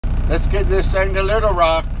Let's get this thing to Little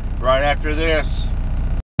Rock right after this.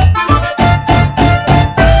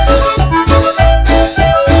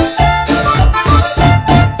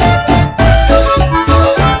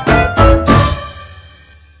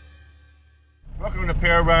 Welcome to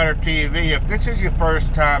PaleriderTV. If this is your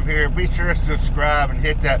first time here, be sure to subscribe and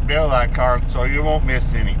hit that bell icon so you won't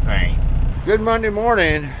miss anything. Good Monday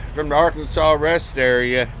morning from the Arkansas rest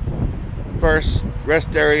area. First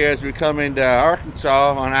rest area as we come into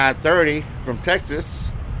Arkansas on I-30 from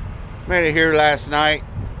Texas. Made it here last night.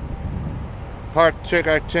 Took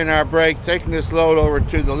our 10-hour break, taking this load over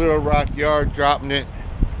to the Little Rock yard, dropping it,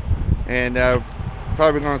 and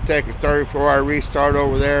probably going to take a 34-hour restart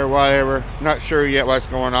over there or whatever. Not sure yet what's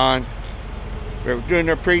going on. But we're doing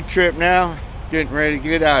our pre-trip now, getting ready to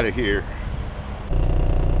get out of here.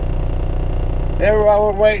 There, while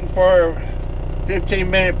we're waiting for a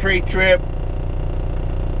 15-minute pre-trip,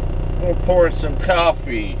 we'll pour some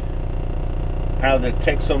coffee out of the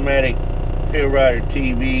Texomatic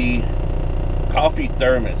PaleriderTV coffee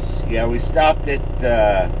thermos. Yeah, we stopped at,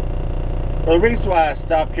 well, the reason why I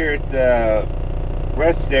stopped here at the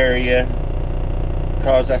rest area,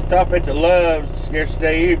 because I stopped at the Love's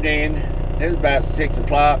yesterday evening. It was about 6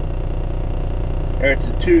 o'clock. There at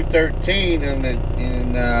the 213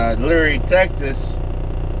 in Laredo, Texas.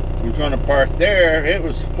 We was going to park there. It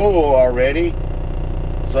was full already.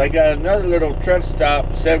 So I got another little truck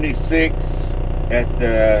stop, 76 at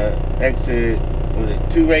exit, was it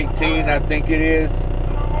 218, I think it is.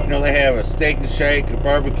 You know, they have a steak and shake, a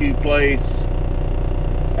barbecue place,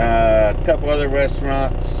 a couple other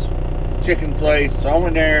restaurants, chicken place. So I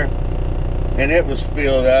went there and it was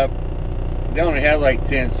filled up. They only had like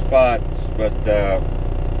 10 spots, but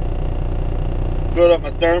filled up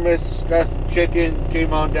my thermos, got some chicken,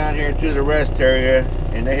 came on down here to the rest area,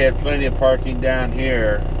 and they had plenty of parking down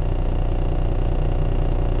here.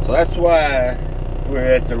 So that's why we're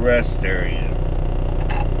at the rest area.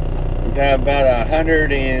 We got about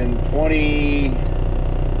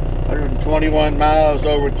 121 miles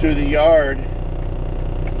over to the yard,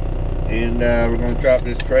 and we're going to drop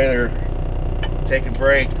this trailer, take a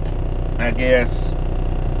break, I guess.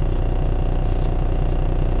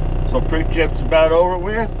 So pre-trip's about over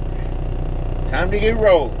with. Time to get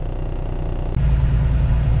rolling.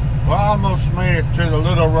 Well, I almost made it to the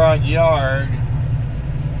Little Rock yard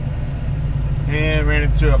and ran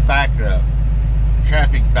into a backup.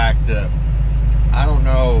 Traffic backed up. I don't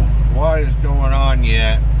know what is going on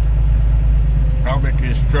yet. Probably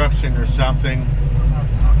construction or something.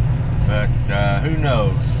 But who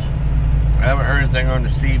knows? I haven't heard anything on the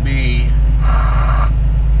CB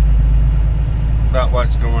about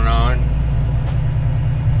what's going on.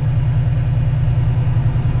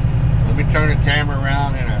 Let me turn the camera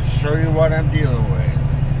around and I'll show you what I'm dealing with.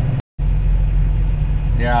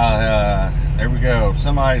 Yeah, there we go.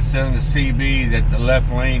 Somebody's telling the CB that the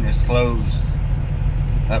left lane is closed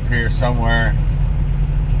up here somewhere.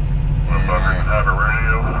 Motherfuckers have a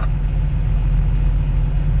radio.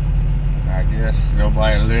 I guess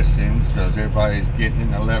nobody listens because everybody's getting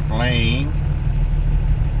in the left lane.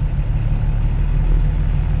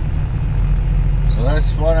 So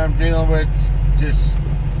that's what I'm dealing with. Just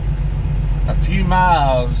a few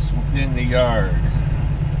miles within the yard.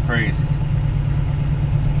 Crazy.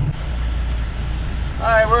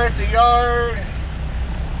 Alright, we're at the yard.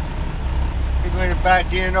 We're going to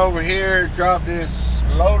back in over here, drop this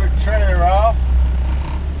loaded trailer off,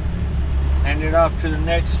 hand it off to the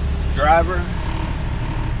next driver.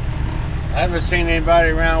 I haven't seen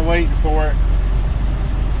anybody around waiting for it,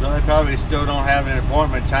 so they probably still don't have an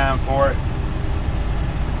appointment time for it.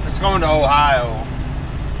 It's going to Ohio,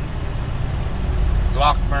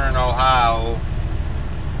 Lockburn, Ohio.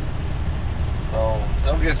 So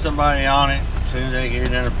they'll get somebody on it as soon as they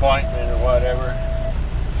get an appointment or whatever.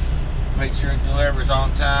 Make sure it delivers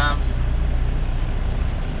on time.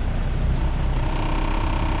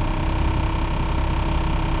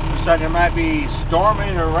 Looks like it might be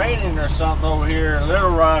storming or raining or something over here in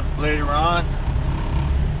Little Rock later on.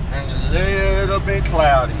 And a little bit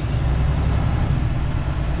cloudy.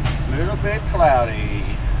 Little bit cloudy.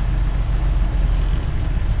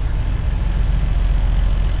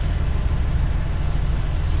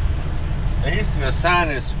 They used to assign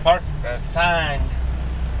us assigned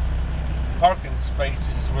parking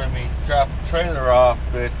spaces when we drop the trailer off,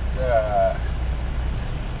 but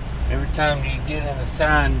every time you get an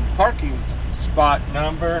assigned parking spot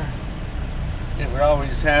number, it would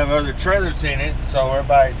always have other trailers in it, so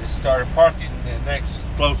everybody just started parking the next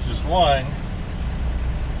closest one,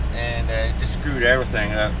 and it just screwed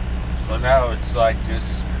everything up. So now it's like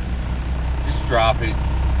just drop it.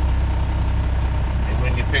 And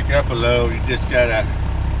when you pick up a load, you just gotta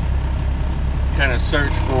kind of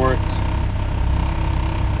search for it.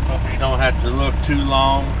 Hope you don't have to look too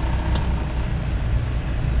long.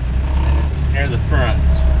 And it's near the front.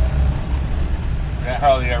 That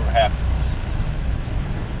hardly ever happens.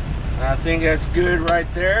 And I think that's good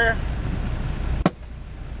right there.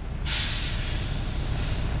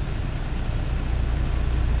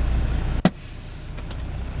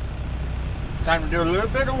 Time to do a little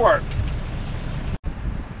bit of work.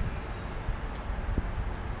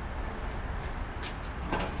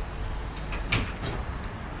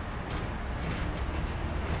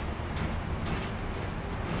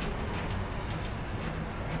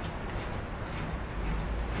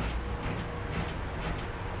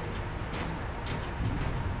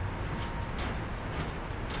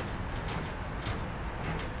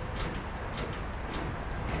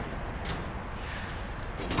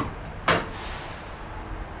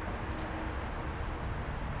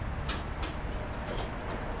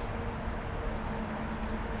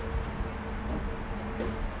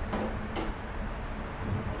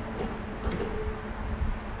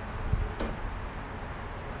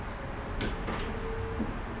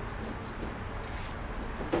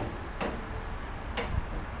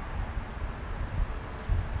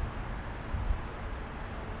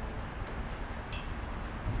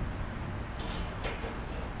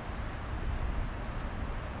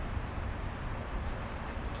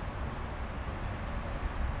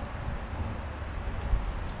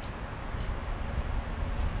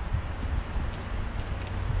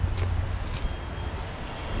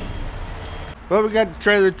 Well, we got the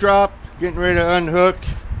trailer dropped, getting ready to unhook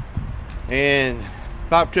and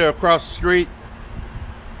pop to across the street.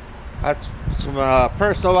 That's some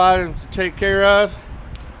personal items to take care of.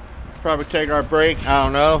 Probably take our break, I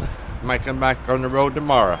don't know. Might come back on the road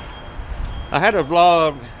tomorrow. I had a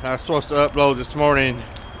vlog I was supposed to upload this morning.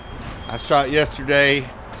 I shot yesterday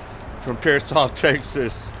from Pearsall,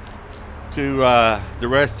 Texas to the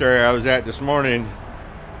rest area I was at this morning.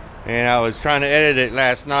 And I was trying to edit it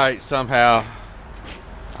last night somehow.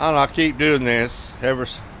 I don't know, I keep doing this. Every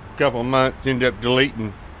couple months, end up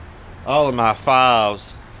deleting all of my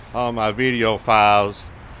files, all my video files.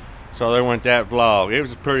 So there went that vlog. It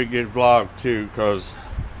was a pretty good vlog too, because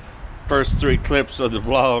first 3 clips of the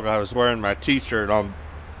vlog I was wearing my t-shirt on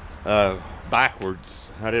backwards.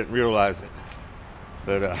 I didn't realize it,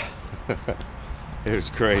 but it was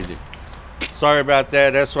crazy. Sorry about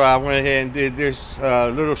that. That's why I went ahead and did this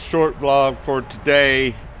little short vlog for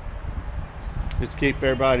today. Just keep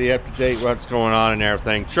everybody up to date what's going on and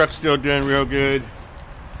everything. Truck's still doing real good.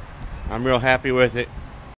 I'm real happy with it.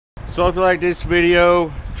 So if you like this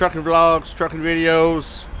video, trucking vlogs, trucking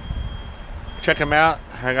videos, check them out.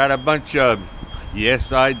 I got a bunch of them.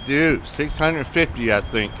 Yes, I do. 650, I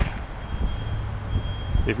think.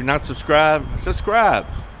 If you're not subscribed, subscribe.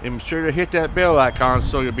 And be sure to hit that bell icon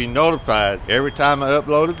so you'll be notified every time I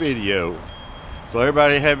upload a video. So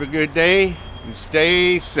everybody have a good day and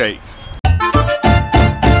stay safe.